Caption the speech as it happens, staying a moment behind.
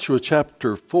Joshua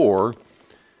chapter 4,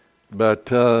 but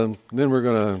then we're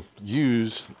going to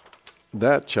use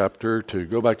that chapter to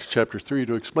go back to chapter 3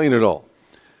 to explain it all.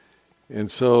 And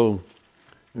so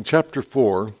in chapter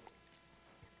 4,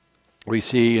 we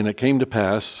see, and it came to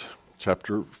pass,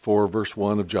 chapter 4, verse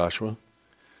 1 of Joshua,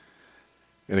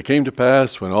 and it came to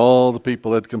pass when all the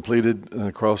people had completed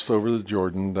and crossed over the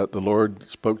Jordan that the Lord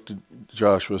spoke to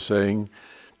Joshua, saying,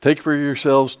 "Take for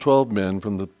yourselves 12 men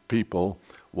from the people,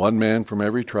 one man from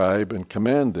every tribe, and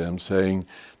command them, saying,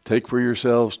 Take for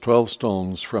yourselves 12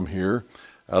 stones from here,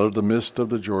 out of the midst of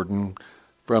the Jordan,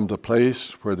 from the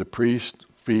place where the priest's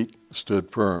feet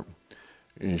stood firm.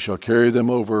 And you shall carry them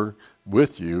over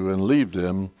with you and leave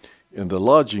them in the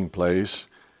lodging place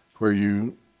where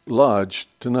you lodge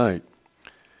tonight."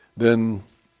 Then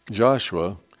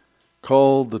Joshua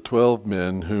called the 12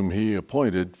 men whom he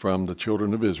appointed from the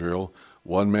children of Israel,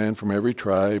 one man from every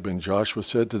tribe, and Joshua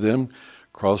said to them,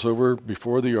 "Cross over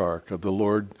before the ark of the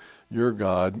Lord your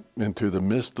God into the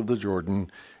midst of the Jordan,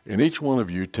 and each one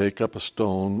of you take up a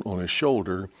stone on his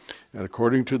shoulder, and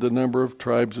according to the number of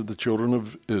tribes of the children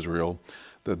of Israel,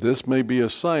 that this may be a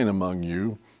sign among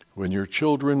you when your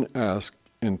children ask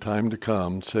in time to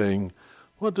come, saying,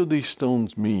 What do these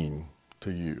stones mean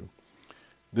to you?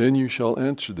 Then you shall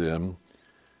answer them,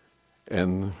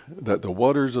 and that the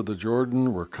waters of the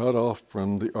Jordan were cut off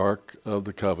from the ark of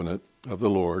the covenant of the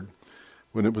Lord,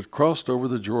 when it was crossed over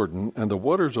the Jordan, and the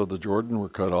waters of the Jordan were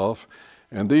cut off,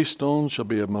 and these stones shall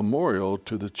be a memorial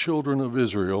to the children of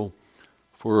Israel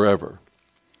forever."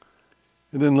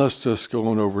 And then let's just go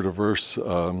on over to verse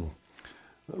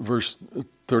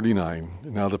 39.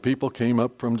 "Now the people came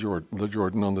up from the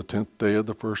Jordan on the 10th day of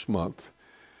the first month."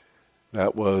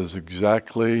 That was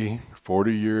exactly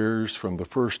 40 years from the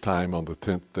first time on the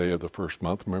 10th day of the first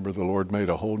month. Remember, the Lord made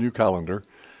a whole new calendar,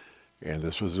 and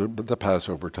this was the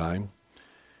Passover time.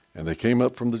 "And they came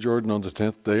up from the Jordan on the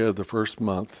 10th day of the first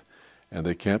month, and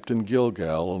they camped in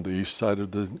Gilgal on the east side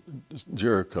of the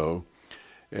Jericho.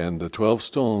 And the 12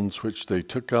 stones which they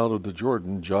took out of the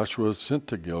Jordan Joshua sent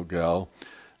to Gilgal.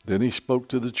 Then he spoke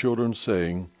to the children,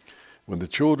 saying, When the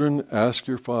children ask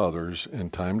your fathers in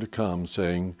time to come,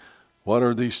 saying, What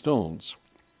are these stones?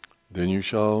 Then you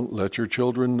shall let your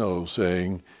children know,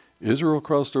 saying, Israel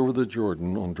crossed over the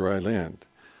Jordan on dry land.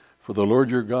 For the Lord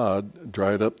your God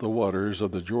dried up the waters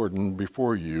of the Jordan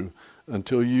before you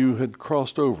until you had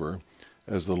crossed over,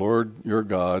 as the Lord your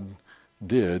God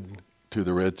did to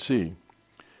the Red Sea,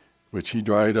 which he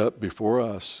dried up before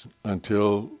us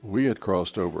until we had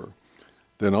crossed over.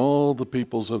 Then all the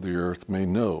peoples of the earth may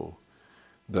know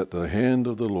that the hand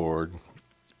of the Lord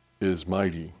is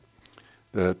mighty,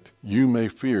 that you may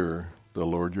fear the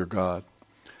Lord your God."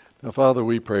 Now, Father,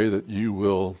 we pray that you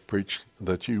will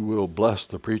bless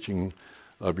the preaching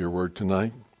of your word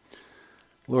tonight.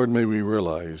 Lord, may we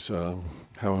realize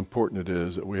how important it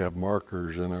is that we have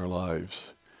markers in our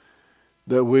lives,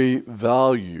 that we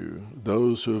value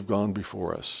those who have gone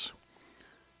before us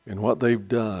and what they've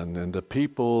done, and the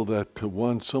people that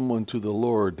won someone to the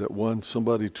Lord, that won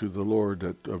somebody to the Lord,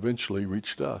 that eventually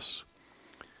reached us.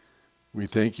 We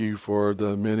thank you for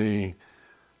the many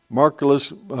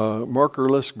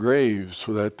markerless graves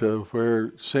that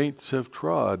where saints have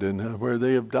trod and where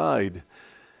they have died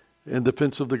in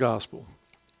defense of the gospel.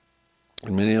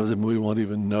 And many of them we won't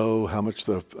even know how much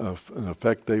an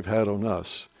effect they've had on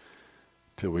us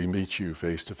till we meet you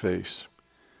face to face.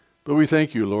 But we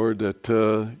thank you, Lord, that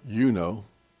you know,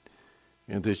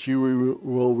 and that you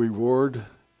will reward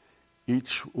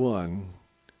each one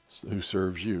who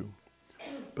serves you.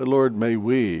 But Lord, may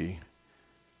we,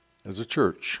 as a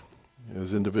church,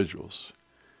 as individuals,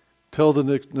 tell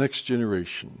the next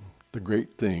generation the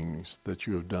great things that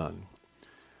you have done.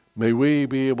 May we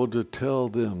be able to tell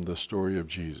them the story of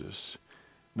Jesus.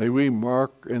 May we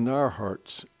mark in our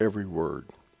hearts every word.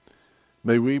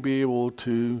 May we be able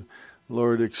to,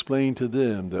 Lord, explain to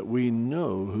them that we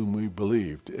know whom we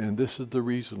believed, and this is the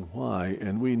reason why,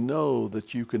 and we know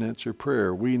that you can answer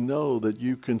prayer. We know that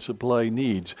you can supply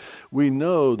needs. We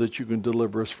know that you can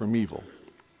deliver us from evil,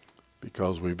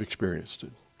 because we've experienced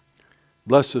it.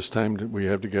 Bless this time that we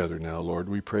have together now, Lord.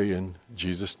 We pray in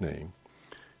Jesus' name.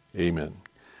 Amen.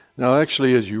 Now,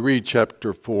 actually, as you read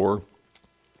chapter 4,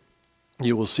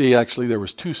 you will see actually there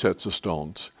was 2 sets of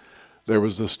stones. There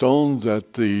was the stones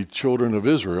that the children of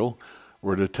Israel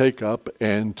were to take up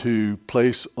and to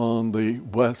place on the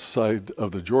west side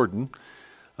of the Jordan,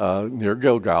 near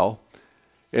Gilgal.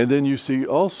 And then you see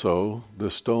also the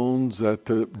stones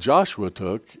that Joshua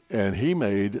took, and he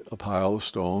made a pile of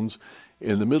stones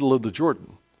in the middle of the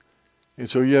Jordan. And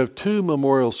so you have 2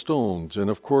 memorial stones, and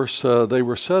of course they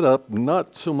were set up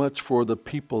not so much for the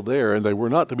people there, and they were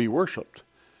not to be worshipped.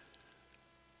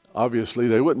 Obviously,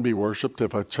 they wouldn't be worshipped.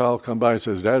 If a child come by and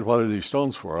says, "Dad, what are these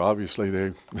stones for?" Obviously,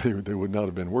 they would not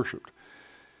have been worshipped.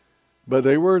 But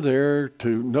they were there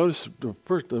to notice.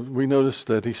 First, we notice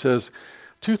that he says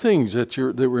two things that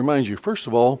remind you. First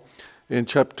of all, in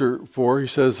chapter 4, he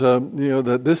says,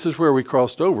 that this is where we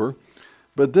crossed over.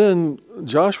 But then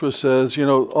Joshua says,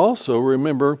 also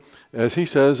remember, as he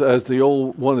says, as the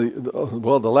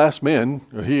last man,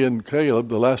 he and Caleb,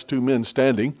 the last two men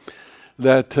standing,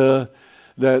 that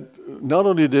not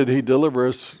only did he deliver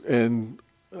us and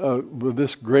with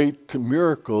this great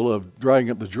miracle of drying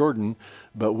up the Jordan,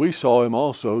 but we saw him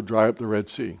also dry up the Red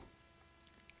Sea.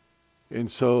 And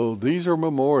so these are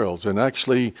memorials. And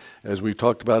actually, as we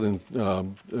talked about in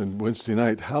Wednesday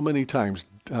night, how many times?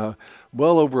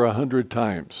 Well over 100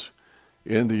 times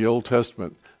in the Old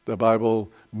Testament, the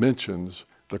Bible mentions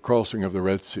the crossing of the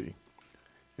Red Sea.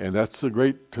 And that's the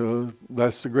great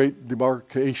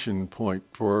demarcation point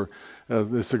for,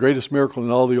 it's the greatest miracle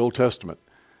in all the Old Testament,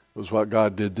 was what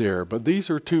God did there. But these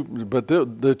are two, but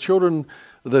the children,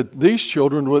 these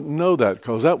children wouldn't know that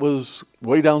because that was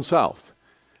way down south.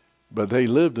 But they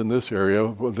lived in this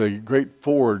area, the great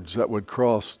fords that would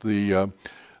cross the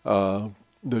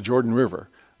Jordan River.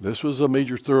 This was a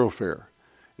major thoroughfare.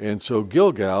 And so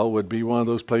Gilgal would be one of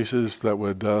those places that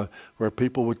would where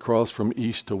people would cross from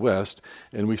east to west.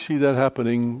 And we see that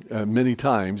happening many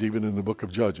times, even in the book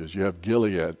of Judges. You have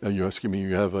Gilead, you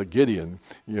have Gideon,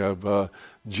 you have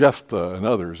Jephthah and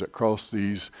others that cross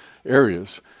these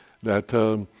areas that,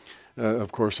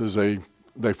 of course,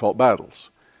 they fought battles.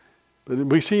 But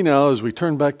we see now, as we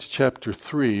turn back to chapter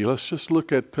 3, let's just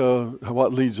look at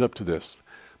what leads up to this.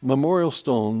 Memorial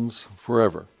stones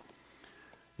forever.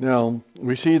 Now,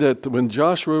 we see that when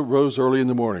Joshua rose early in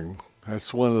the morning,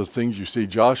 that's one of the things you see.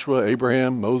 Joshua,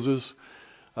 Abraham, Moses,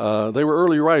 they were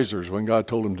early risers when God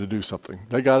told them to do something.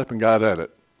 They got up and got at it.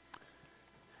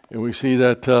 And we see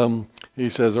that he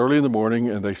says early in the morning,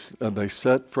 and they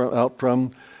set out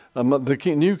from,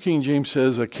 the New King James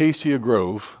says Acacia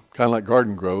Grove, kind of like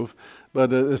Garden Grove,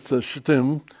 but it's a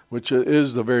Shittim, which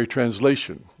is the very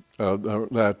translation of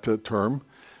that term.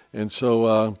 And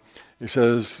so he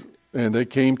says, and they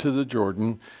came to the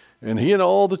Jordan, and he and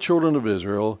all the children of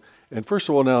Israel. And first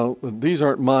of all, now, these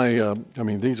aren't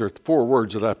these are 4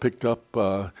 words that I picked up.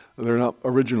 They're not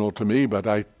original to me, but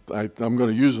I'm going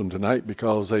to use them tonight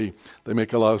because they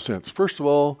make a lot of sense. First of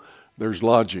all, there's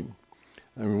lodging.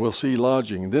 And we'll see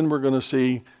lodging. And then we're going to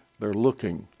see they're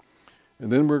looking.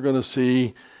 And then we're going to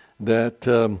see that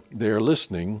they're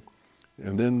listening.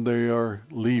 And then they are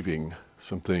leaving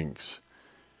some things.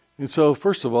 And so,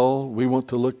 first of all, we want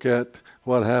to look at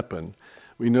what happened.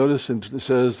 We notice it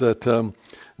says that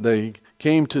they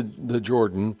came to the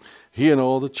Jordan, he and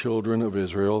all the children of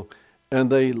Israel, and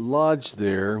they lodged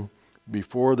there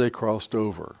before they crossed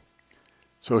over.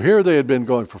 So here they had been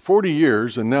going for 40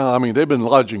 years, and now, they've been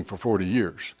lodging for 40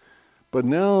 years. But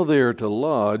now they are to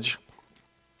lodge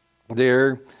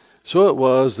there. So it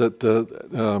was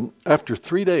that after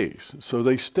 3 days, so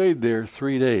they stayed there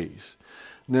 3 days.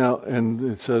 Now,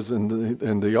 and it says,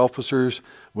 and the officers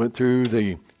went through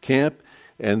the camp,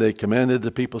 and they commanded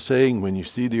the people, saying, when you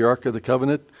see the Ark of the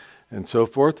Covenant, and so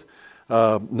forth.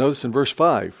 Notice in verse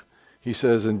 5, he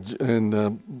says,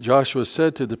 and Joshua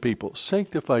said to the people,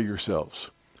 sanctify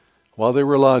yourselves, while they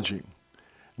were lodging.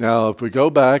 Now, if we go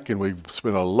back, and we've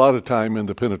spent a lot of time in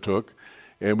the Pentateuch,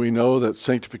 and we know that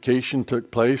sanctification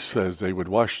took place as they would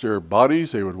wash their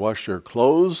bodies, they would wash their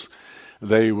clothes,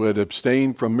 they would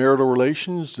abstain from marital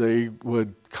relations. They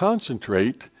would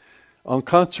concentrate on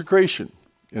consecration.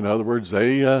 In other words,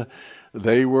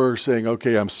 they were saying,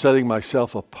 okay, I'm setting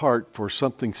myself apart for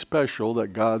something special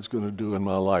that God's going to do in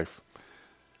my life.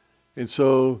 And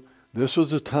so this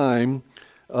was a time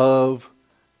of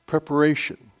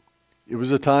preparation. It was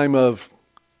a time of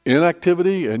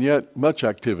inactivity and yet much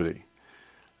activity.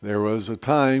 There was a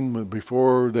time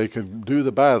before they could do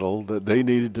the battle that they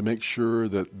needed to make sure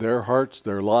that their hearts,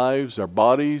 their lives, their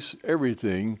bodies,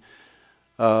 everything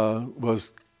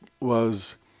was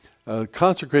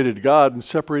consecrated to God and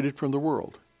separated from the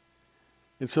world.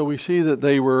 And so we see that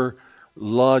they were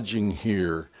lodging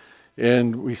here.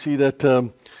 And we see that,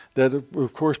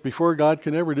 of course, before God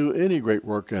can ever do any great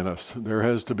work in us, there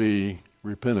has to be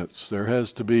repentance. There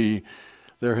has to be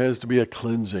a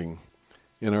cleansing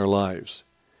in our lives.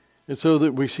 And so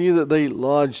that we see that they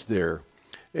lodged there.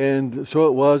 And so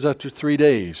it was after 3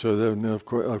 days. So then, of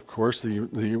course, the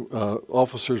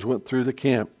officers went through the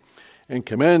camp and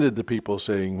commanded the people,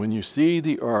 saying, when you see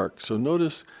the ark. So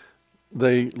notice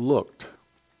they looked.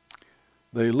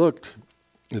 They looked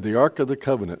at the Ark of the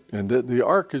Covenant. And the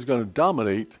ark is going to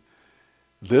dominate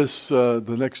these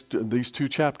 2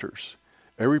 chapters.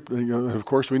 Of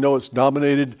course, we know it's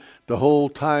dominated the whole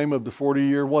time of the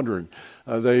 40-year wandering.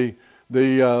 The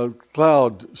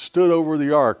cloud stood over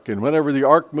the ark, and whenever the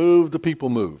ark moved, the people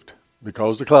moved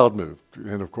because the cloud moved.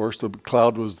 And of course, the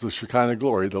cloud was the Shekinah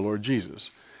glory, the Lord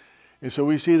Jesus. And so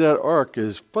we see that ark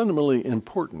is fundamentally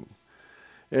important.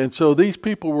 And so these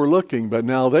people were looking, but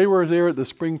now they were there at the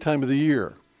springtime of the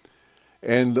year.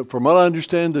 And from what I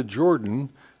understand, the Jordan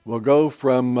will go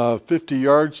from 50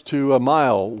 yards to a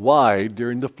mile wide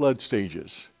during the flood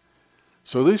stages.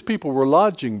 So these people were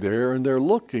lodging there, and they're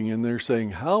looking, and they're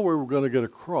saying, how are we going to get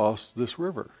across this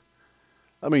river?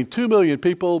 I mean, 2 million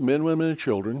people, men, women, and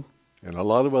children, and a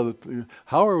lot of other things.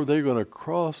 How are we going to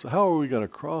cross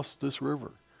this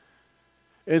river?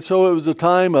 And so it was a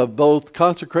time of both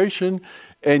consecration,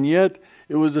 and yet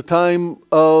it was a time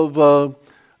of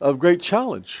great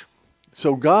challenge.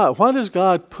 So why does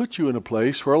God put you in a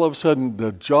place where all of a sudden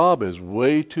the job is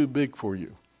way too big for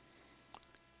you?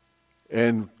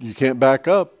 And you can't back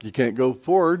up, you can't go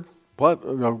forward.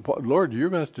 Lord, you're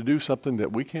going to have to do something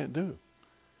that we can't do.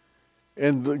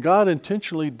 And God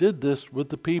intentionally did this with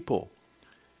the people.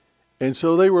 And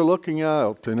so they were looking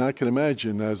out, and I can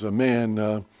imagine as a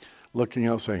man looking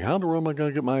out saying, how in the world am I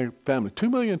going to get my family? 2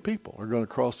 million people are going to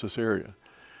cross this area.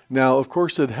 Now, of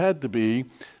course, it had to be,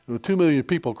 with 2 million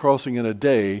people crossing in a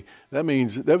day, that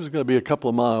means that was going to be a couple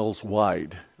of miles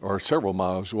wide, or several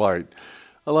miles wide.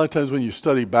 A lot of times when you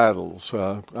study battles,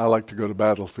 I like to go to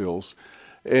battlefields,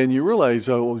 and you realize,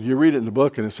 you read it in the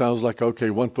book, and it sounds like, okay,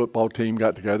 one football team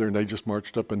got together, and they just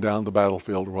marched up and down the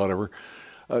battlefield or whatever.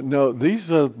 No, these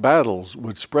battles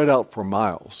would spread out for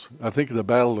miles. I think of the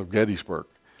Battle of Gettysburg.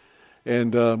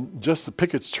 And just the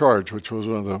Pickett's Charge, which was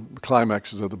one of the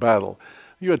climaxes of the battle,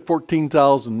 you had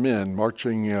 14,000 men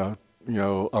marching,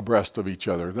 abreast of each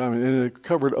other. I mean, and it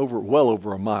covered well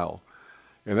over a mile,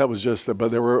 and that was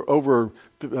but there were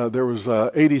there was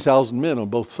 80,000 men on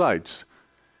both sides,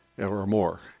 or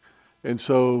more, and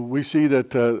so we see that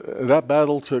that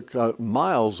battle took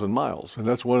miles and miles, and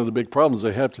that's one of the big problems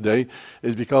they have today,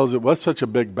 is because it was such a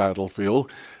big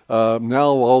battlefield. Now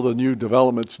all the new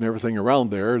developments and everything around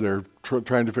there, they're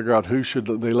trying to figure out who should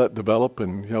they let develop,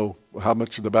 and how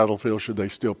much of the battlefield should they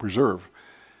still preserve.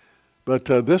 But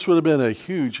this would have been a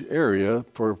huge area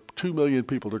for 2 million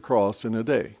people to cross in a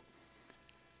day.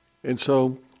 And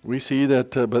so we see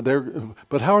that,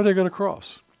 but how are they going to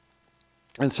cross?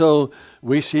 And so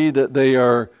we see that they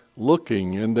are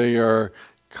looking and they are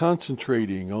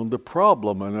concentrating on the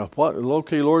problem and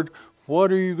okay, Lord,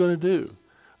 what are you going to do?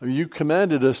 I mean, you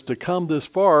commanded us to come this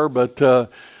far, but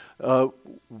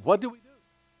what do we do?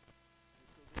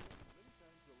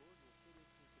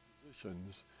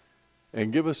 Positions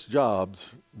and give us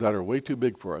jobs that are way too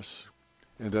big for us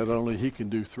and that only He can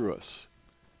do through us.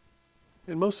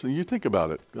 And mostly, you think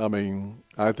about it. I mean,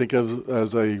 I think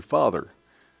as a father,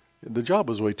 the job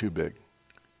was way too big.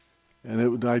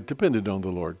 And I depended on the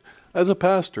Lord. As a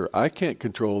pastor, I can't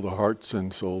control the hearts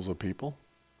and souls of people.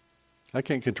 I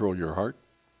can't control your heart.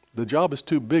 The job is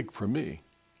too big for me,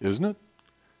 isn't it?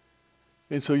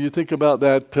 And so you think about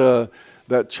that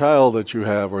child that you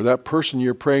have, or that person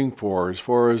you're praying for, as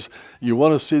far as you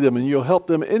want to see them, and you'll help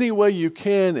them any way you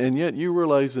can, and yet you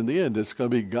realize in the end it's going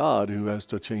to be God who has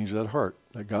to change that heart,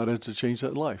 that God has to change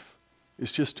that life.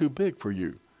 It's just too big for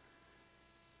you.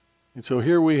 And so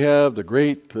here we have the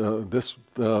great, this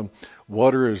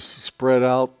water is spread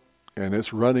out, and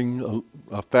it's running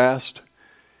fast,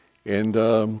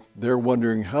 and they're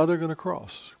wondering how they're going to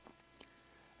cross.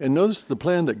 And notice the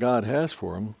plan that God has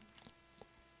for them,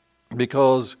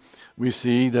 because we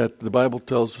see that the Bible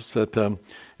tells us that,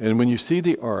 and when you see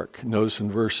the ark, notice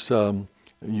in verse, when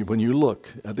you look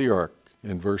at the ark,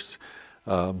 in verse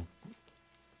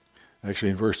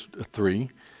 3,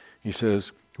 he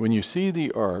says, when you see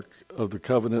the ark of the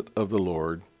covenant of the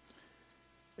Lord,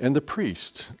 and the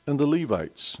priests and the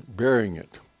Levites bearing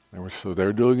it, so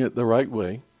they're doing it the right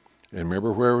way, and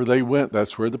remember wherever they went,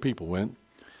 that's where the people went,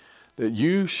 that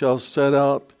you shall set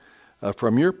out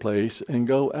from your place and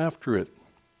go after it.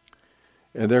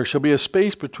 And there shall be a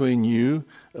space between you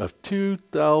of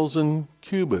 2,000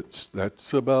 cubits.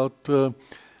 That's about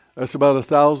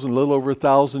 1,000, a little over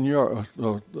 1,000 yards,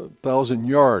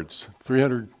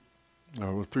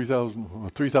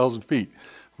 3,000 feet,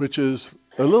 which is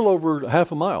a little over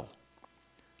half a mile.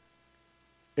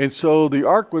 And so the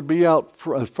ark would be out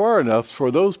far enough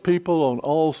for those people on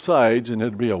all sides, and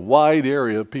it'd be a wide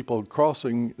area of people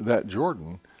crossing that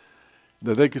Jordan,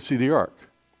 that they could see the ark.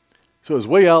 So it was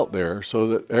way out there so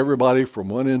that everybody from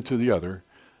one end to the other,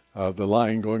 the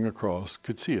line going across,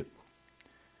 could see it.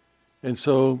 And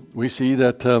so we see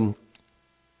that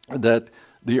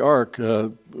the ark,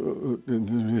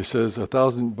 it says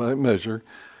 1,000 by measure,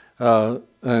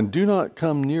 and do not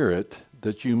come near it,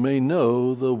 that you may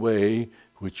know the way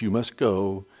which you must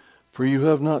go, for you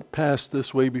have not passed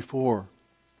this way before.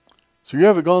 So you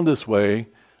haven't gone this way,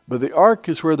 but the ark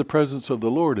is where the presence of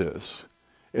the Lord is.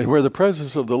 And where the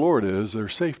presence of the Lord is,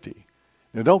 there's safety.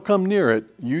 Now don't come near it,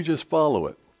 you just follow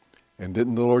it. And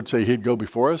didn't the Lord say he'd go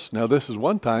before us? Now this is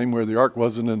one time where the ark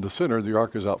wasn't in the center, the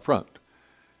ark is out front.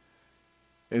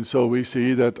 And so we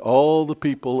see that all the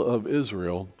people of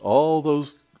Israel, all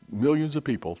those millions of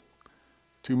people,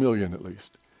 2 million at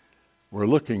least, were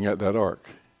looking at that ark.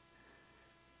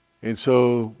 And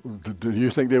so, do you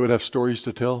think they would have stories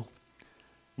to tell?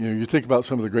 You know, you think about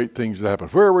some of the great things that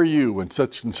happened. Where were you when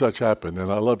such and such happened?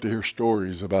 And I love to hear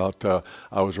stories about,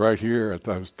 I was right here.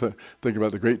 I was thinking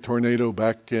about the great tornado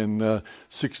back in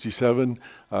 67.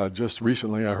 Just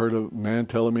recently I heard a man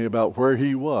telling me about where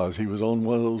he was. He was on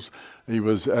one of those, he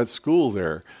was at school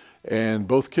there. And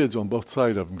both kids on both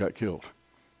sides of him got killed.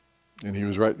 And he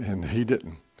was right, and he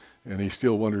didn't. And he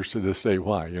still wonders to this day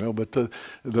why, you know. But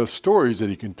the stories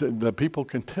that that people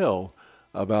can tell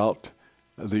about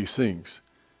these things.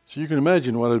 So you can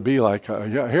imagine what it'd be like.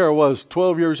 Here I was,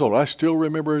 12 years old. I still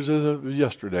remember as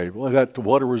yesterday. Well, that the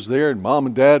water was there, and Mom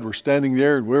and Dad were standing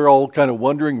there, and we were all kind of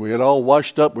wondering. We had all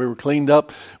washed up. We were cleaned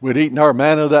up. We'd eaten our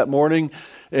manna that morning.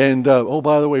 And, oh,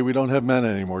 by the way, we don't have manna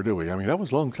anymore, do we? I mean, that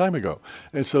was a long time ago.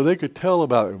 And so they could tell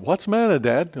about it. What's manna,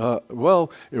 Dad?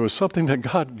 Well, it was something that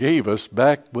God gave us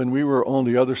back when we were on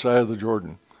the other side of the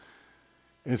Jordan.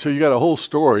 And so you got a whole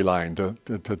storyline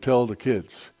to tell the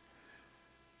kids.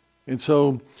 And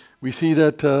so we see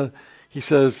that he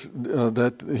says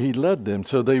that he led them.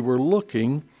 So they were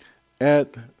looking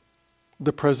at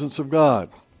the presence of God.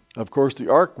 Of course, the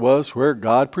ark was where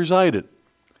God presided.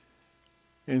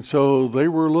 And so they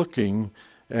were looking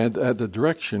at the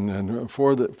direction and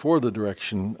for the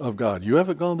direction of God. You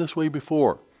haven't gone this way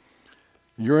before.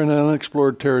 You're in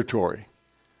unexplored territory.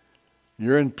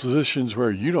 You're in positions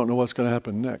where you don't know what's going to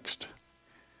happen next.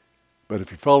 But if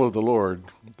you follow the Lord,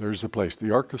 there's the place.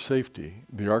 The ark of safety,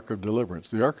 the ark of deliverance,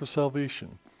 the ark of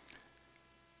salvation.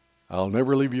 I'll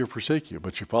never leave you or forsake you,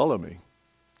 but you follow me.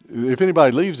 If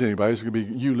anybody leaves anybody, it's going to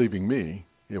be you leaving me.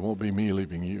 It won't be me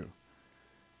leaving you.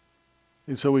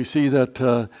 And so we see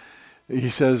that he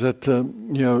says that,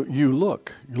 you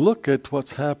look at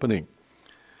what's happening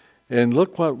and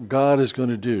look what God is going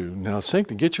to do. Now,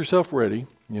 get yourself ready.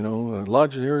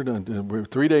 Lodge here.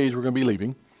 3 days we're going to be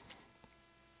leaving.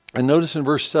 And notice in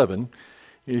verse 7,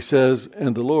 he says,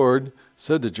 and the Lord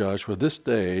said to Joshua, this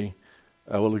day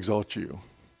I will exalt you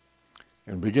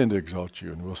and begin to exalt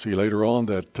you. And we'll see later on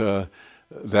that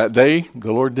that day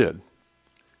the Lord did.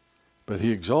 But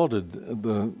he exalted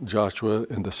Joshua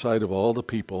in the sight of all the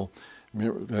people.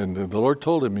 And the Lord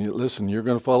told him, listen, you're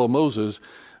going to follow Moses,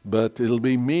 but it'll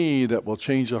be me that will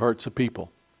change the hearts of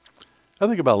people. I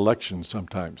think about elections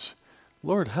sometimes.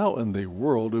 Lord, how in the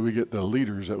world do we get the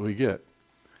leaders that we get?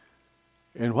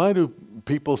 And why do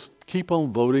people keep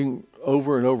on voting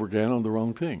over and over again on the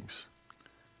wrong things?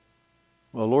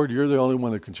 Well, Lord, you're the only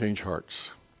one that can change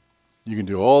hearts. You can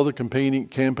do all the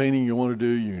campaigning you want to do.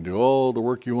 You can do all the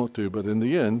work you want to. But in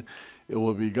the end, it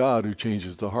will be God who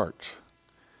changes the hearts.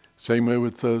 Same way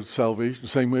with salvation.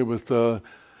 Same way with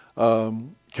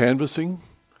canvassing.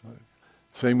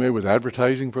 Same way with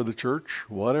advertising for the church.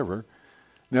 Whatever.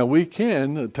 Now, we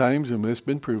can, at times, and it's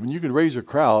been proven, you can raise a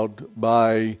crowd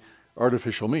by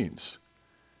artificial means.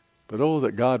 But oh,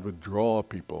 that God would draw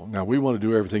people. Now, we want to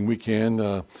do everything we can,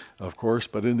 of course.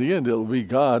 But in the end, it will be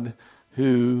God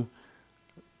who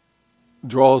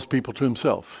draws people to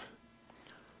himself.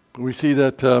 But we see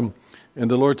that, and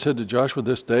the Lord said to Joshua,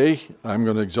 this day I'm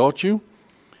going to exalt you,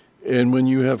 and when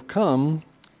you have come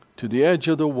to the edge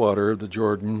of the water of the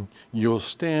Jordan, you'll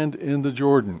stand in the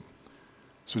Jordan.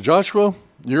 So Joshua,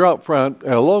 you're out front,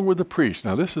 and along with the priests.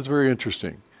 Now this is very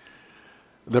interesting.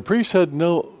 The priests had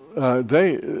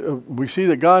we see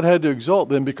that God had to exalt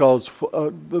them because,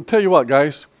 I'll tell you what,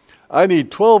 guys, I need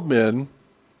 12 men.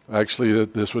 Actually,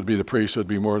 this would be the priests, would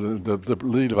be more than the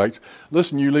Levites.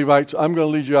 Listen, you Levites, I'm going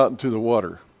to lead you out into the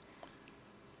water.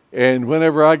 And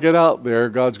whenever I get out there,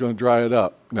 God's going to dry it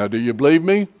up. Now, do you believe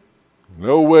me?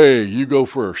 No way, you go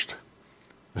first.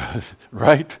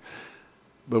 Right?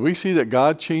 But we see that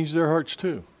God changed their hearts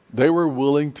too. They were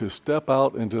willing to step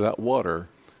out into that water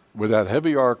with that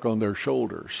heavy ark on their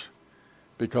shoulders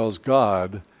because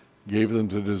God gave them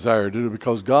the desire to do it,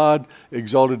 because God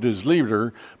exalted his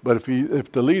leader. But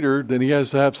if the leader, then he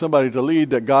has to have somebody to lead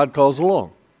that God calls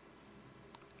along.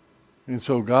 And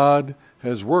so God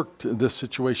has worked this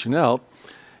situation out,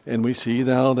 and we see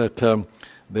now that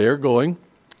they're going.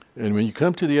 And when you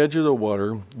come to the edge of the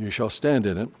water, you shall stand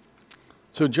in it.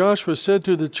 So Joshua said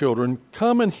to the children,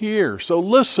 come and hear. So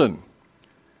listen.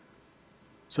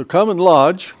 So come and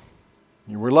lodge.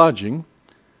 You were lodging.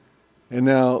 And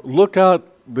now look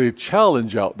out the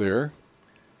challenge out there.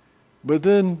 But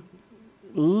then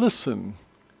listen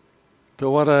to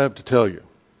what I have to tell you.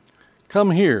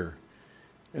 Come here.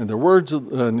 And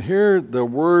hear the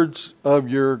words of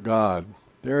your God.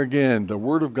 There again, the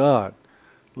word of God.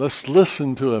 Let's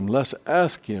listen to him. Let's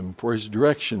ask him for his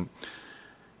direction.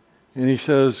 And he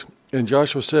says, and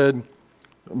Joshua said,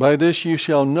 by this you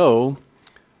shall know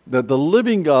that the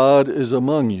living God is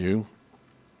among you,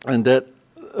 and that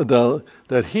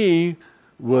he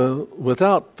will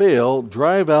without fail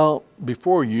drive out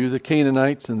before you the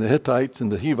Canaanites and the Hittites and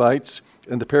the Hivites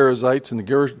and the Perizzites and the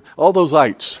Gerasenes, all those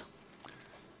ites,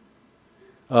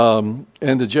 and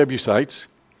the Jebusites.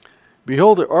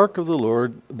 Behold, the ark of the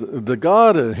Lord, the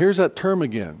God, and here's that term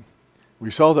again. We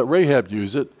saw that Rahab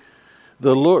used it.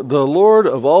 The Lord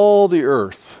of all the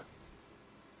earth.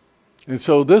 And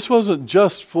so this wasn't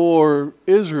just for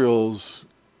Israel's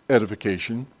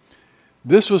edification.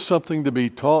 This was something to be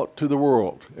taught to the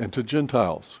world and to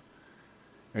Gentiles.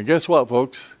 And guess what,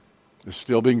 folks? It's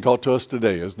still being taught to us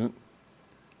today, isn't it?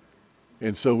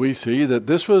 And so we see that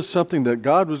this was something that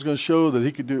God was going to show that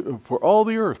he could do for all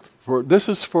the earth. This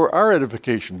is for our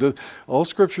edification. All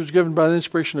Scripture is given by the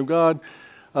inspiration of God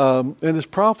and is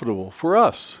profitable for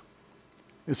us.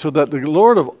 And so that the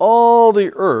Lord of all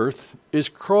the earth is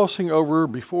crossing over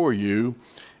before you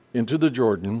into the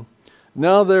Jordan.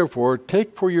 Now therefore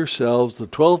take for yourselves the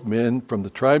 12 men from the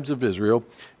tribes of Israel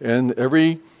and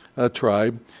every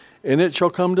tribe, and it shall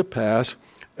come to pass,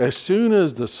 as soon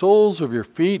as the soles of your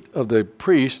feet of the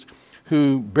priests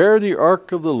who bear the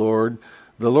ark of the Lord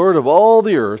of all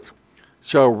the earth,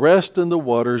 shall rest in the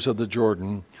waters of the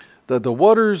Jordan, that the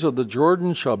waters of the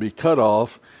Jordan shall be cut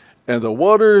off, and the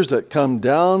waters that come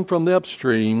down from the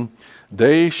upstream,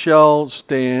 they shall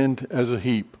stand as a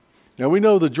heap. Now we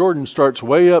know the Jordan starts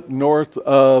way up north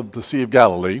of the Sea of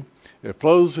Galilee. It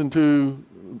flows into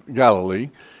Galilee,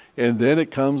 and then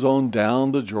it comes on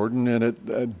down the Jordan, and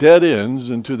it dead ends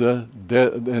into the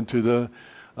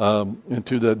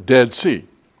Dead Sea,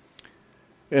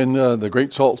 and the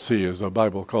Great Salt Sea, as the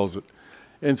Bible calls it.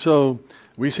 And so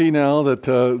we see now that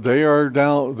they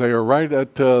are right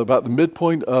at about the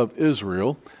midpoint of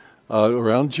Israel,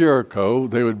 around Jericho.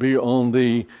 They would be on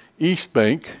the east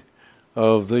bank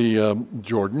of the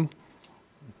Jordan,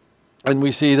 and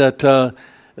we see that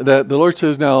that the Lord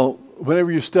says, now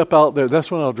whenever you step out there, that's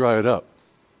when I'll dry it up.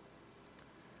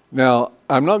 Now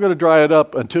I'm not going to dry it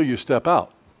up until you step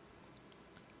out.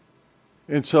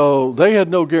 And so they had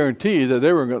no guarantee that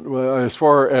they were going to, as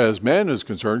far as man is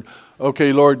concerned,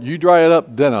 okay, Lord, you dry it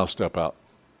up, then I'll step out.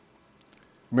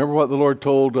 Remember what the Lord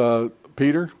told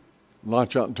Peter?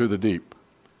 Launch out into the deep.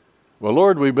 Well,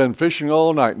 Lord, we've been fishing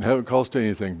all night and haven't caught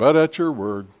anything, but at your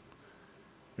word.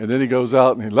 And then he goes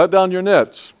out and he let down your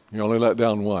nets. He only let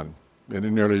down one. And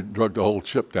he nearly dragged the whole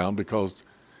ship down because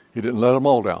he didn't let them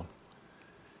all down.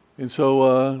 And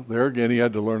so there again, he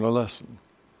had to learn a lesson.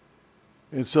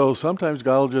 And so sometimes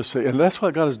God will just say, and that's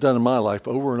what God has done in my life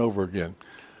over and over again.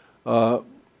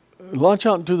 Launch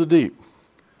out into the deep.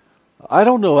 I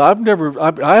don't know. I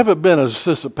haven't been an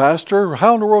assistant pastor.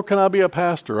 How in the world can I be a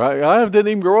pastor? I didn't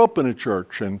even grow up in a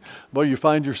church. And, well, you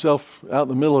find yourself out in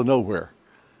the middle of nowhere.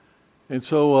 And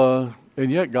so,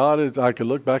 and yet I can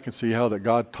look back and see how that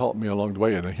God taught me along the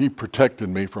way. And he protected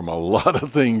me from a lot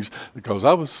of things because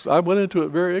I went into it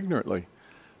very ignorantly.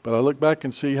 But I look back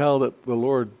and see how that the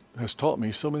Lord has taught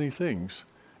me so many things.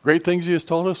 Great things he has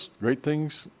taught us, great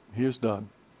things he has done.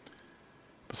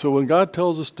 So when God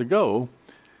tells us to go,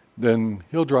 then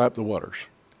he'll dry up the waters.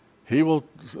 He will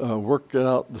work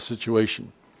out the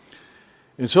situation.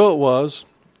 And so it was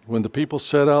when the people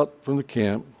set out from the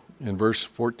camp, in verse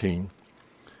 14,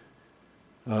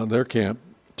 their camp,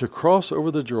 to cross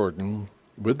over the Jordan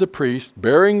with the priest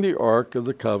bearing the ark of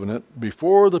the covenant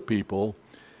before the people,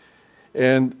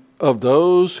 and of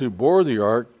those who bore the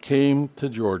ark came to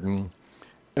Jordan,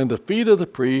 and the feet of the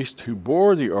priest who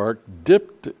bore the ark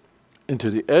dipped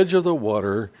into the edge of the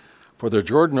water, for the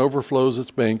Jordan overflows its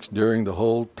banks during the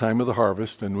whole time of the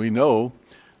harvest. And we know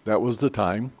that was the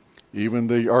time. Even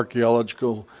the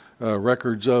archaeological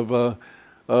records of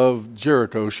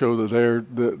Jericho show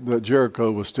that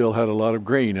Jericho still had a lot of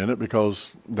grain in it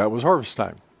because that was harvest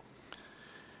time.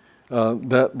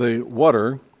 That the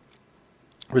water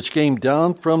which came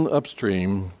down from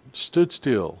upstream stood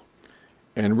still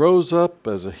and rose up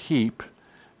as a heap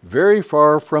very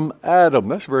far from Adam.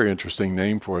 That's a very interesting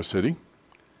name for a city.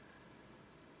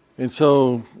 And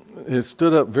so it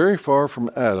stood up very far from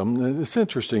Adam. And it's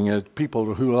interesting as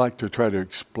people who like to try to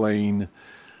explain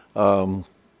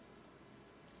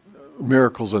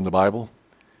miracles in the Bible.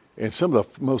 And some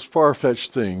of the most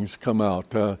far-fetched things come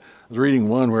out. I was reading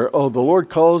one where, the Lord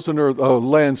caused a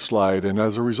landslide, and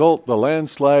as a result, the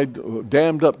landslide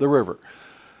dammed up the river.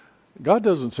 God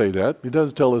doesn't say that. He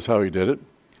doesn't tell us how he did it.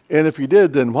 And if he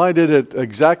did, then why did it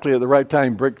exactly at the right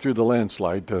time break through the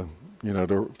landslide to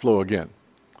flow again?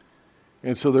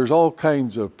 And so there's all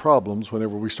kinds of problems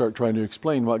whenever we start trying to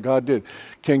explain what God did.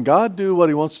 Can God do what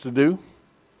he wants to do?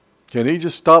 Can he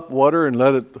just stop water and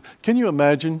let it? Can you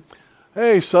imagine?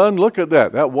 Hey, son, look at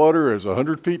that. That water is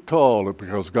 100 feet tall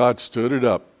because God stood it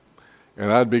up.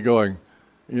 And I'd be going,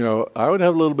 I would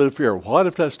have a little bit of fear. What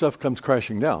if that stuff comes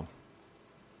crashing down?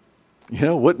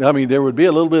 There would be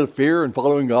a little bit of fear in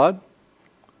following God.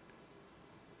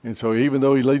 And so even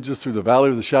though he leads us through the valley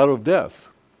of the shadow of death,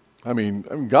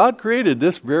 God created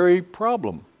this very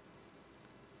problem.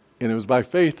 And it was by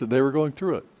faith that they were going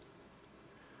through it.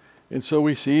 And so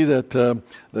we see that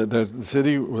the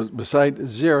city was beside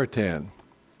Zaratan.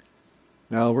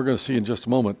 Now we're going to see in just a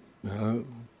moment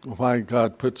why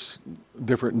God puts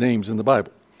different names in the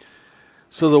Bible.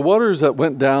 So the waters that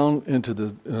went down into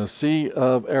the Sea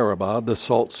of Arabah, the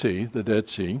Salt Sea, the Dead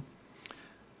Sea,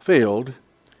 failed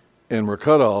and were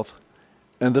cut off,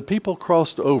 and the people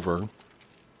crossed over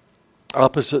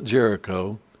opposite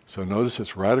Jericho. So notice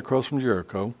it's right across from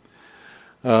Jericho.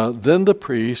 Then the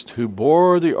priest who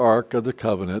bore the ark of the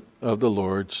covenant of the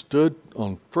Lord stood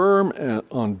on firm and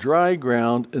on dry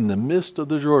ground in the midst of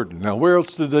the Jordan. Now, where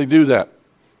else did they do that?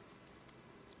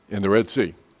 In the Red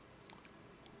Sea.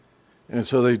 And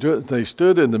so they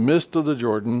stood in the midst of the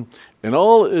Jordan, and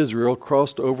all Israel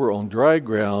crossed over on dry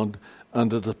ground,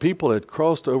 until the people had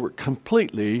crossed over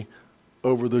completely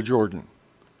over the Jordan.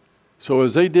 So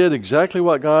as they did exactly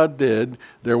what God did,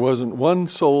 there wasn't one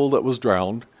soul that was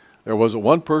drowned. There wasn't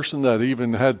one person that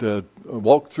even had to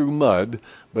walk through mud,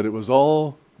 but it was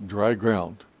all dry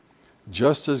ground,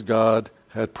 just as God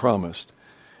had promised.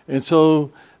 And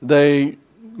so they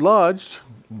lodged,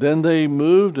 then they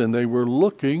moved, and they were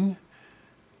looking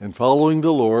and following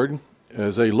the Lord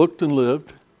as they looked and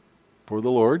lived for the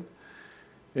Lord.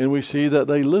 And we see that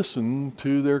they listened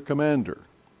to their commander.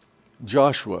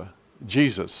 Joshua,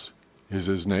 Jesus is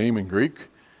his name in Greek.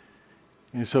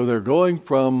 And so they're going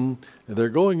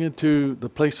into the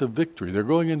place of victory. They're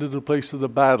going into the place of the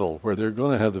battle where they're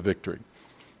going to have the victory.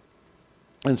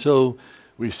 And so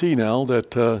we see now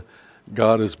that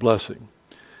God is blessing.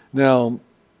 Now,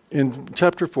 in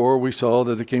chapter 4, we saw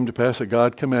that it came to pass that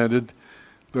God commanded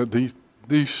that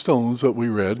these stones that we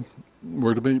read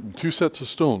were to be 2 sets of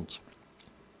stones.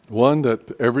 One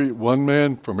that one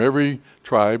man from every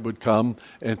tribe would come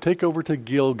and take over to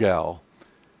Gilgal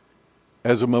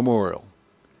as a memorial.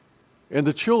 And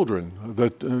the children,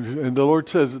 and the Lord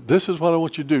says, this is what I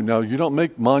want you to do. Now, you don't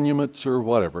make monuments or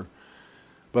whatever,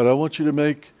 but I want you to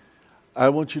make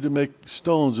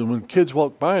stones. And when kids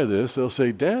walk by this, they'll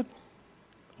say, Dad,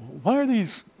 why are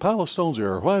these pile of stones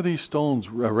there? Or why are these stones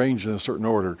arranged in a certain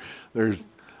order? There's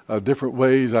different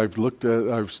ways. I've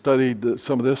studied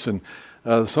some of this, and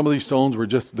some of these stones were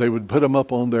they would put them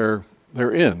up on their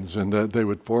ends, and they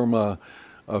would form a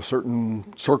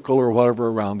certain circle or whatever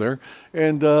around there.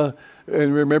 And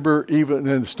remember,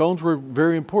 and stones were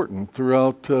very important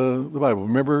throughout the Bible.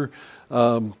 Remember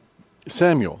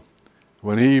Samuel,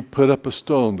 when he put up a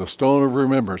stone, the stone of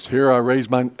remembrance. Here I raise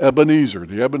mine Ebenezer,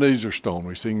 the Ebenezer stone.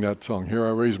 We sing that song. Here I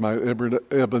raise my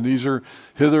Ebenezer,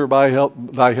 hither by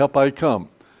thy help I come.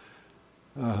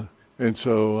 And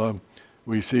so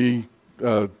we see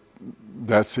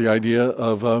that's the idea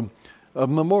of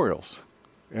memorials.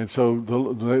 And so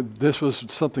this was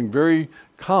something very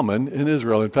common in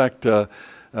Israel. In fact, there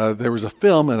was a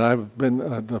film, and I've been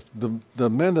the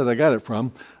man that I got it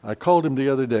from. I called him the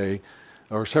other day,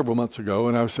 or several months ago,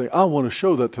 and I was saying, I want to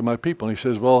show that to my people. And he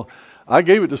says, well, I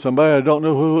gave it to somebody. I don't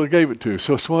know who I gave it to.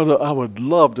 So it's I would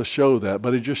love to show that,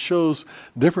 but it just shows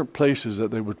different places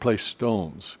that they would place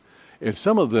stones. And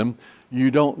some of them, you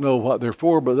don't know what they're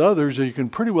for, but others you can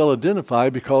pretty well identify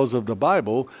because of the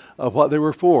Bible of what they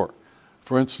were for.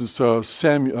 For instance,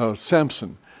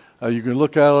 Samson. You can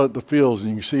look out at the fields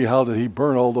and you can see how that he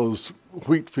burned all those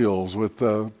wheat fields with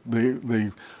the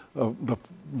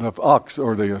ox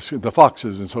or the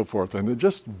foxes and so forth, and they're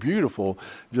just beautiful,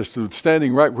 just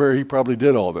standing right where he probably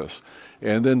did all this.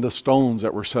 And then the stones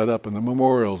that were set up and the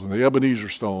memorials and the Ebenezer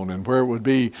stone and where it would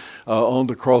be on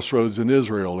the crossroads in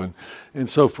Israel and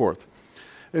so forth.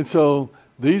 And so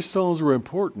these stones were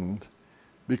important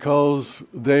because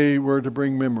they were to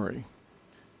bring memory.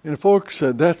 And folks,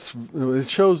 it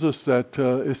shows us that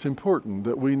it's important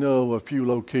that we know a few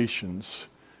locations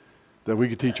that we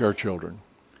could teach our children.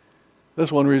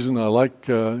 That's one reason I like,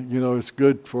 it's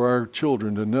good for our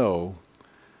children to know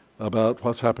about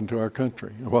what's happened to our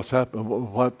country, what's happened,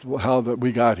 how that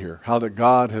we got here, how that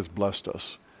God has blessed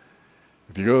us.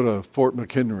 If you go to Fort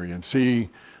McHenry and see,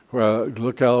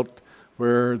 look out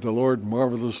where the Lord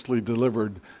marvelously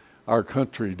delivered our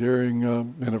country during,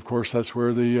 and of course that's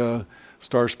where the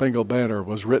Star Spangled Banner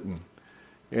was written.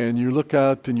 And you look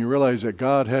out and you realize that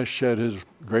God has shed His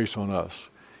grace on us.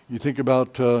 You think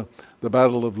about the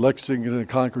Battle of Lexington and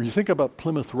Concord. You think about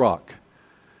Plymouth Rock.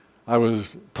 I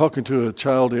was talking to a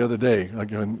child the other day,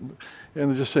 again,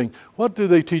 and just saying, what do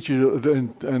they teach you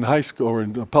in high school or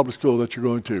in public school that you're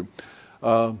going to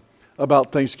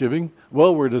about Thanksgiving?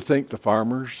 Well, we're to thank the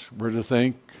farmers. We're to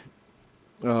thank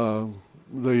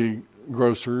the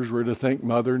grocers. We're to thank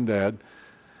mother and dad.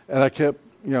 And I kept,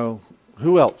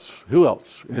 who else? Who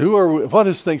else? Who are we? What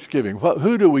is Thanksgiving?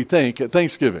 Who do we thank at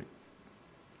Thanksgiving?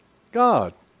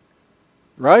 God.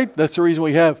 Right? That's the reason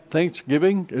we have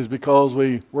Thanksgiving, is because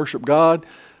we worship God,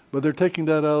 but they're taking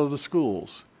that out of the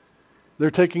schools.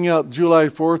 They're taking out July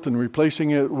 4th and replacing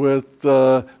it with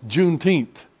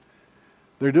Juneteenth.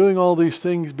 They're doing all these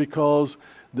things because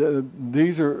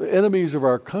these are enemies of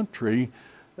our country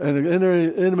and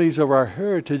enemies of our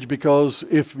heritage, because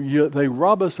if they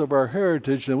rob us of our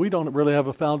heritage, then we don't really have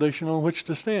a foundation on which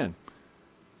to stand,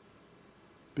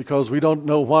 because we don't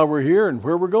know why we're here and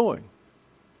where we're going.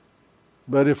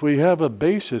 But if we have a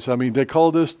basis, they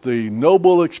call this the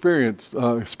noble experiment,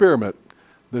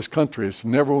 this country. It's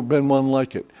never been one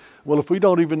like it. Well, if we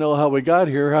don't even know how we got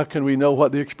here, how can we know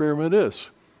what the experiment is?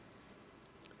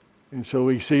 And so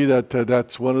we see that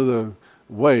that's one of the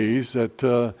ways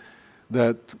that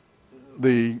that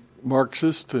the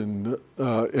Marxist and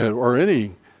or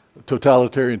any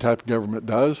totalitarian type of government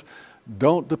does.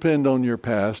 Don't depend on your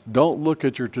past. Don't look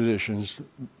at your traditions.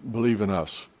 Believe in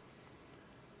us.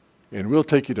 And we'll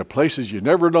take you to places you've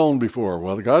never known before.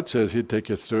 Well, God says He'd take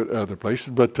you to other places,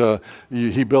 but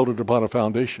He built it upon a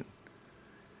foundation.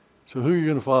 So who are you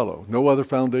going to follow? No other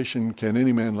foundation can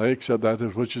any man lay except that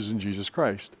which is in Jesus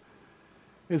Christ.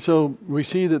 And so we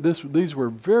see that these were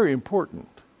very important,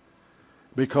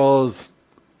 because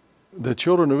the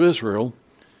children of Israel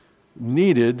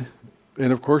needed,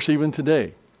 and of course even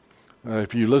today,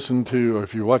 if you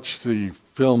watch the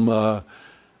film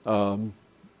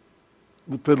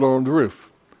The Fiddler on the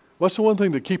Roof, what's the one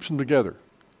thing that keeps them together?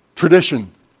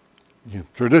 Tradition.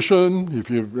 Tradition, if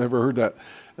you've ever heard that.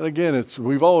 And again, it's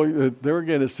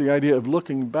the idea of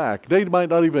looking back. They might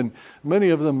not even, many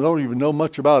of them don't even know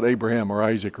much about Abraham or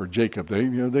Isaac or Jacob.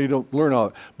 They don't learn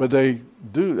all, but they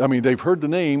do. They've heard the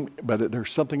name, but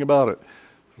there's something about it.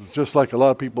 It's just like a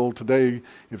lot of people today,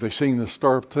 if they sing the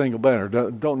Star Spangled Banner,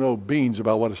 don't know beans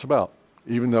about what it's about,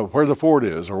 even though where the fort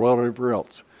is or whatever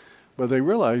else. But they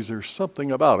realize there's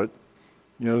something about it,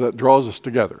 that draws us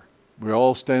together. We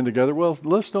all stand together. Well,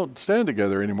 let's don't stand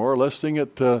together anymore. Let's sing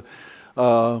it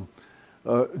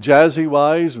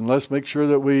jazzy-wise, and let's make sure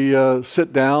that we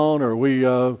sit down, or we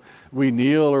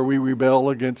kneel, or we rebel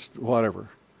against whatever.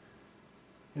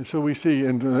 And so we see,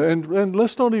 and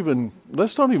let's don't even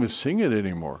sing it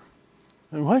anymore.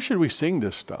 And why should we sing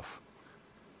this stuff?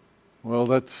 Well,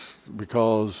 that's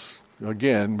because,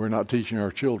 again, we're not teaching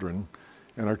our children.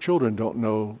 And our children don't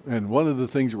know. And one of the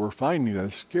things that we're finding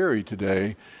that's scary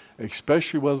today,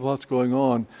 especially with what's going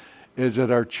on, is that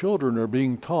our children are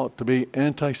being taught to be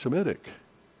anti-Semitic.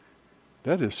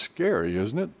 That is scary,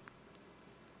 isn't it?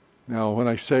 Now, when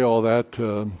I say all that,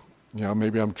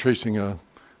 maybe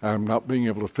I'm not being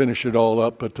able to finish it all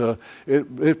up, but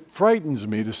it frightens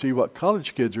me to see what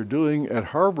college kids are doing at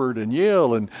Harvard and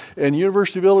Yale and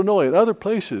University of Illinois and other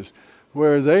places,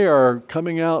 where they are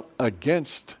coming out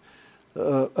against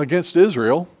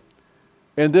Israel,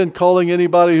 and then calling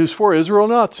anybody who's for Israel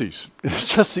Nazis.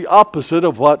 It's just the opposite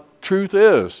of what truth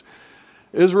is.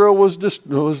 Israel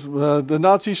the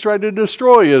Nazis tried to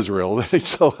destroy Israel.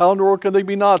 So how in the world can they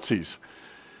be Nazis?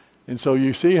 And so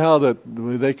you see how that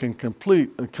they can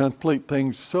complete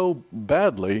things so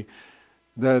badly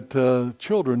that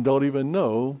children don't even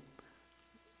know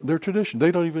their tradition.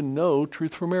 They don't even know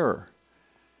truth from error.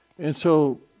 And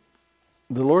so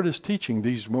the Lord is teaching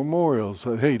these memorials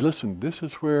that, hey, listen, this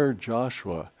is where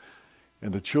Joshua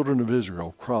and the children of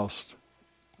Israel crossed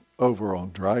over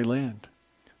on dry land.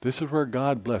 This is where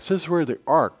God blessed. This is where the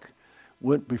ark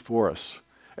went before us.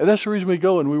 And that's the reason we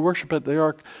go and we worship at the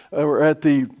ark or at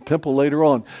the temple later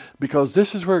on, because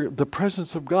this is where the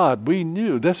presence of God, we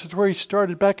knew. This is where he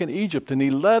started back in Egypt, and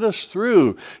he led us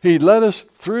through. He led us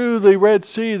through the Red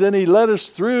Sea, then he led us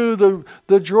through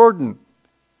the Jordan.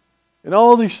 And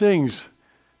all these things.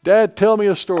 Dad, tell me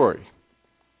a story.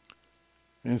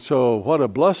 And so what a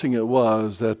blessing it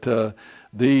was that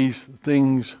these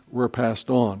things were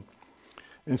passed on.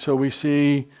 And so we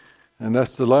see, and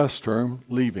that's the last term,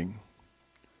 leaving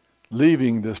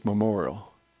this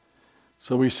memorial.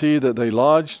 So we see that they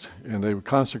lodged and they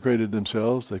consecrated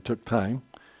themselves. They took time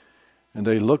and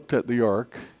they looked at the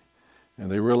ark and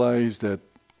they realized that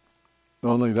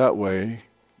only that way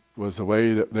was the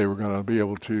way that they were going to be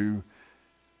able to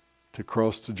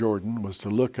cross the Jordan, was to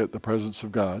look at the presence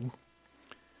of God.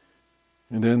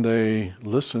 And then they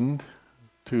listened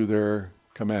to their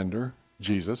commander,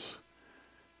 Jesus,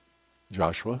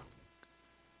 Joshua,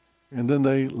 and then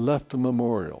they left a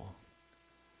memorial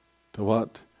to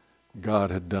what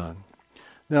God had done.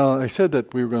 Now, I said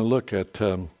that we were going to look at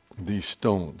these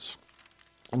stones.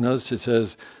 Notice it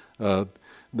says that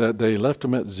they left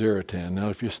them at Zaratan. Now,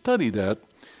 if you study that,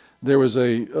 there's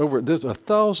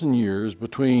 1,000 years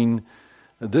between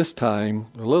this time,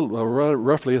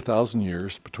 roughly 1,000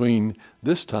 years between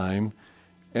this time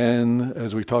and,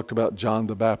 as we talked about, John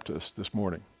the Baptist this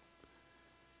morning.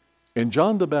 And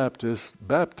John the Baptist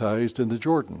baptized in the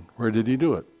Jordan. Where did he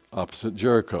do it? Opposite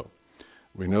Jericho.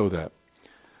 We know that.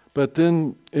 But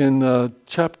then in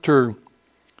chapter,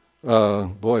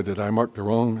 did I mark the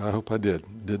wrong? I hope I did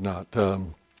not.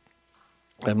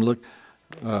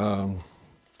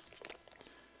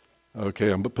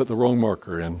 Okay, I'm going to put the wrong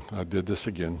marker in. I did this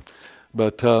again.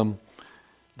 But the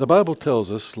Bible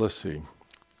tells us, let's see.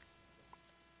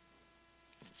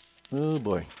 Oh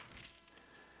boy.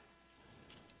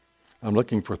 I'm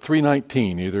looking for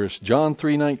 3:19. Either it's John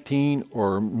 3:19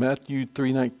 or Matthew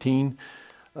 3:19.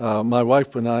 My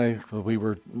wife and I, we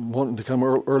were wanting to come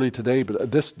early today,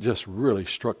 but this just really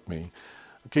struck me.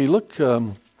 Okay, look,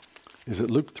 is it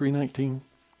Luke 3:19?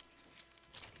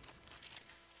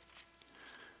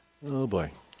 Oh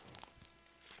boy.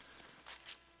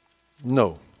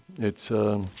 No, it's,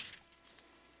 is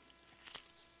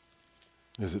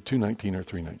it 2:19 or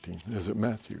 3:19? Is it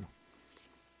Matthew?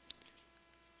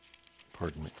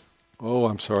 Pardon me. Oh,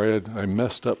 I'm sorry. I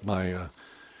messed up my.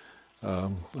 I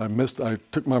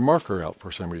took my marker out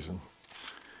for some reason.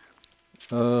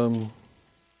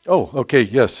 Okay.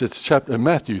 Yes, it's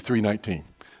Matthew 3:19.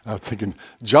 I was thinking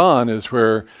John is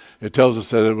where it tells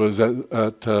us that it was at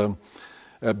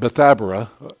Bethabara,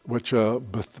 which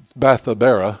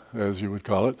Bethabara, as you would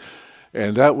call it,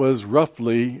 and that was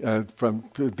roughly from.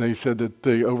 They said that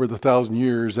over the 1,000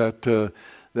 years that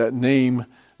name.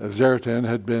 Zaratan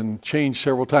had been changed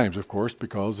several times, of course,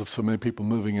 because of so many people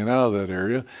moving in and out of that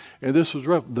area. And this was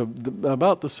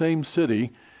about the same city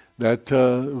that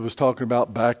was talking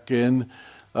about back in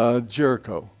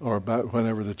Jericho, or about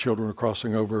whenever the children were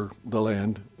crossing over the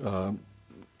land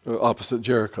opposite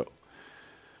Jericho.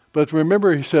 But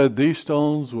remember, he said, these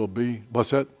stones will be,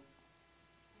 what's that?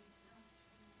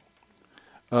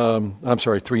 I'm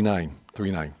sorry, 3:9.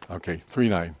 Okay,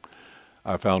 3:9.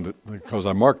 I found it because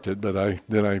I marked it, but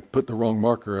then I put the wrong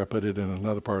marker. I put it in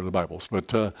another part of the Bible.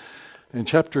 But in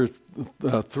chapter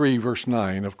 3, verse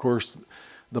 9, of course,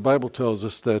 the Bible tells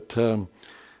us that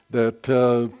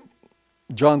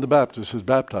John the Baptist is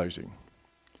baptizing.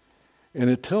 And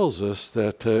it tells us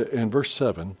that in verse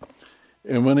 7,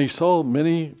 and when he saw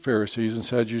many Pharisees and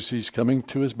Sadducees coming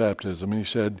to his baptism, he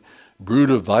said, brood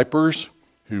of vipers,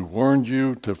 who warned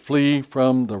you to flee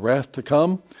from the wrath to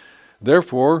come,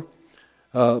 therefore,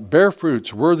 bear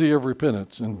fruits worthy of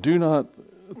repentance, and do not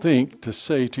think to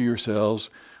say to yourselves,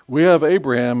 we have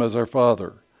Abraham as our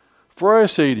father. For I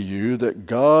say to you that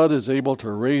God is able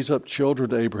to raise up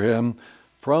children to Abraham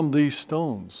from these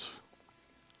stones.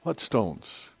 What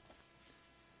stones?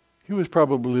 He was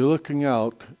probably looking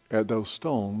out at those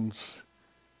stones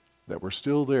that were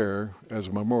still there as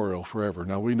a memorial forever.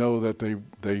 Now we know that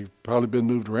they've probably been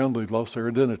moved around, they've lost their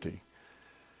identity.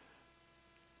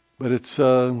 But it's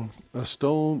a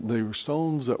stone. They were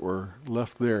stones that were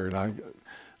left there, and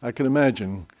I can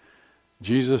imagine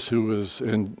Jesus, who was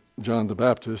in John the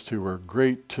Baptist, who were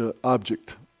great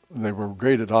They were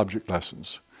great at object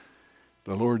lessons.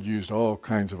 The Lord used all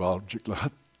kinds of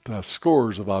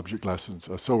scores of object lessons.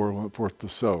 A sower went forth to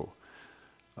sow,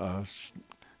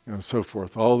 so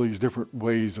forth. All these different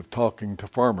ways of talking to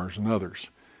farmers and others.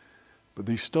 But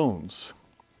these stones.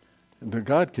 That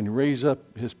God can raise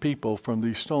up his people from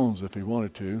these stones if he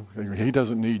wanted to. He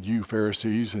doesn't need you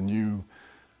Pharisees and you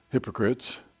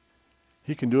hypocrites.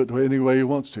 He can do it any way he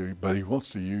wants to, but he wants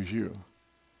to use you.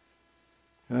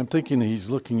 And I'm thinking he's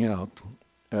looking out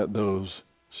at those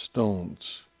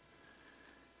stones.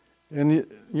 And,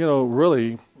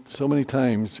 really, so many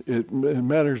times it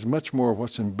matters much more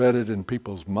what's embedded in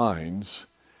people's minds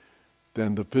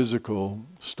than the physical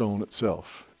stone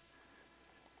itself.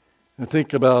 I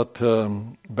think about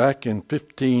back in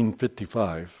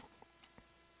 1555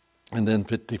 and then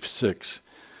 56,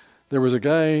 there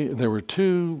were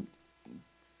two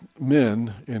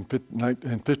men in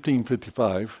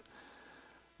 1555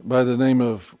 by the name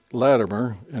of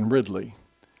Latimer and Ridley.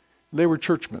 They were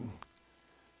churchmen.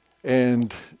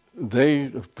 And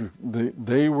they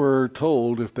were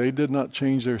told if they did not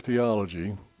change their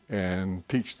theology and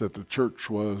teach that the church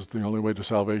was the only way to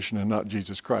salvation and not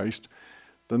Jesus Christ,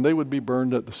 then they would be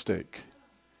burned at the stake.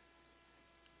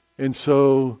 And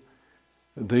so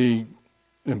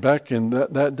back in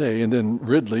that day, and then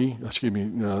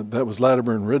that was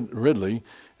Latimer and Ridley,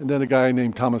 and then a guy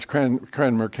named Thomas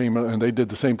Cranmer came and they did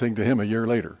the same thing to him a year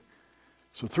later.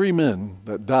 So 3 men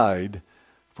that died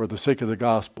for the sake of the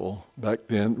gospel back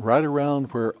then, right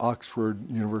around where Oxford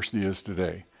University is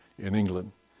today in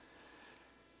England.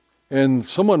 And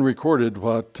someone recorded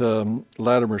what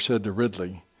Latimer said to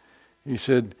Ridley. He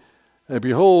said,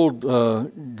 "Behold,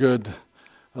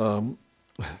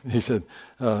 he said,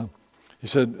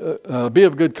 be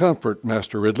of good comfort,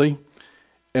 Master Ridley,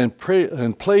 and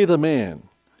play the man,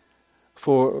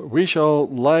 for we shall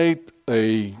light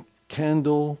a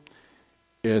candle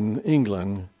in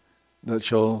England that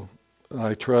shall,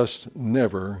 I trust,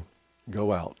 never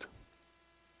go out."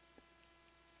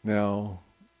 Now,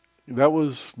 that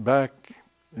was back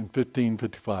in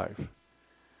 1555.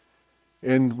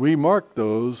 And we mark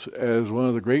those as one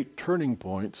of the great turning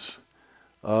points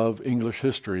of English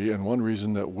history, and one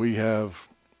reason that we have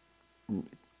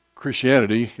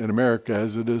Christianity in America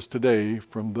as it is today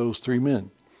from those 3 men.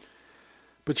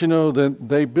 But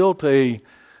they built a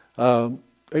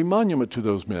monument to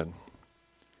those men.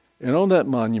 And on that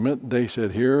monument, they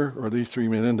said, here are these 3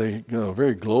 men, and they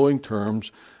very glowing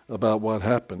terms about what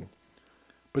happened.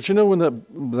 But when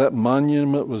that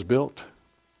monument was built?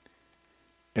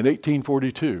 In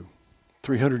 1842,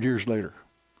 300 years later.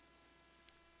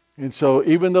 And so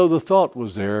even though the thought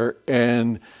was there,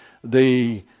 and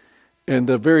the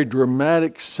very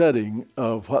dramatic setting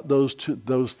of what those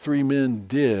 3 men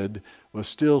did was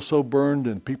still so burned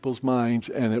in people's minds,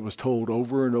 and it was told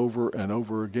over and over and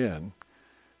over again,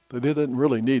 they didn't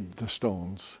really need the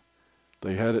stones.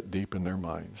 They had it deep in their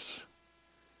minds.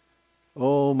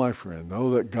 Oh, my friend,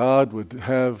 that God would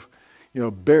have,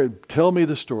 tell me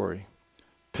the story.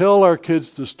 Tell our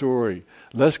kids the story.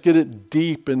 Let's get it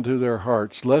deep into their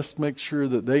hearts. Let's make sure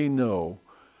that they know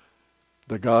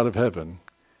the God of heaven.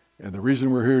 And the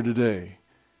reason we're here today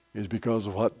is because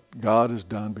of what God has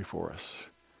done before us.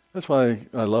 That's why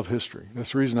I love history.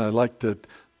 That's the reason I like to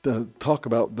talk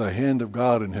about the hand of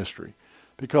God in history.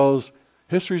 Because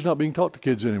history is not being taught to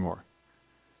kids anymore.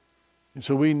 And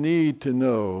so we need to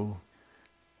know,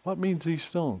 what means these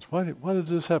stones? Why did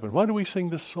this happen? Why do we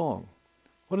sing this song?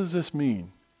 What does this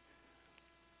mean?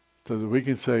 So that we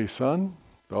can say, son,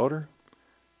 daughter,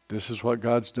 this is what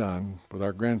God's done with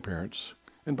our grandparents.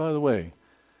 And by the way,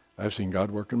 I've seen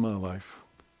God work in my life,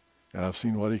 and I've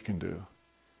seen what He can do.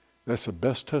 That's the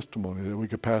best testimony that we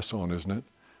could pass on, isn't it?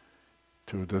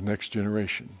 To the next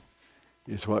generation.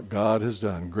 It's what God has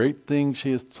done. Great things He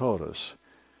has taught us.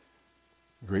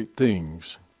 Great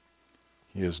things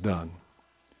He has done.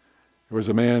 There was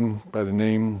a man by the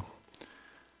name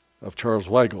of Charles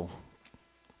Weigel,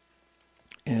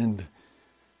 and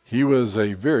he was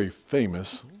a very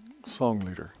famous song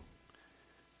leader.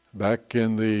 Back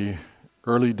in the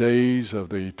early days of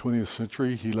the 20th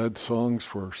century, he led songs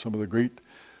for some of the great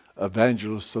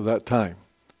evangelists of that time.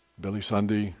 Billy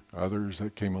Sunday, others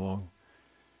that came along.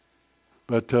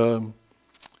 But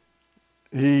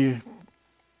he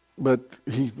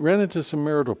ran into some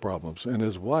marital problems, and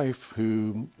his wife,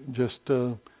 who just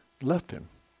left him.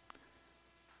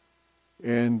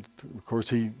 And, of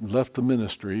course, he left the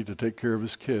ministry to take care of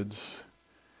his kids.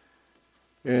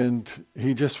 And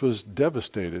he just was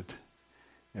devastated.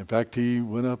 In fact, he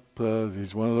went up,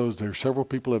 he's one of those, there are several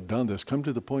people have done this, come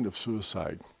to the point of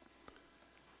suicide.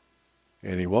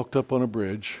 And he walked up on a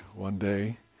bridge one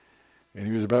day, and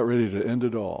he was about ready to end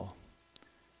it all.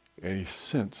 And he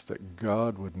sensed that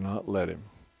God would not let him.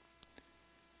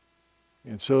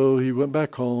 And so he went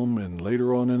back home, and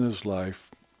later on in his life,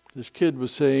 this kid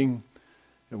was saying,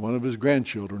 and one of his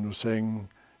grandchildren was saying,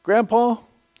 Grandpa,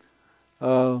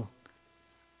 tell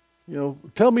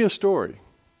me a story.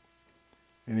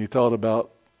 And he thought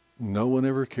about, no one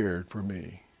ever cared for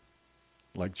me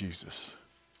like Jesus.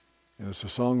 And it's a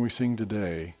song we sing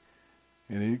today,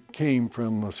 And he came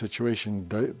from a situation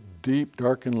deep,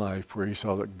 dark in life where he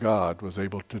saw that God was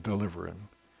able to deliver him,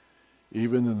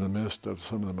 even in the midst of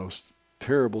some of the most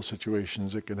terrible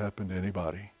situations that can happen to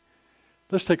anybody.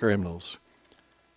 Let's take our hymnals.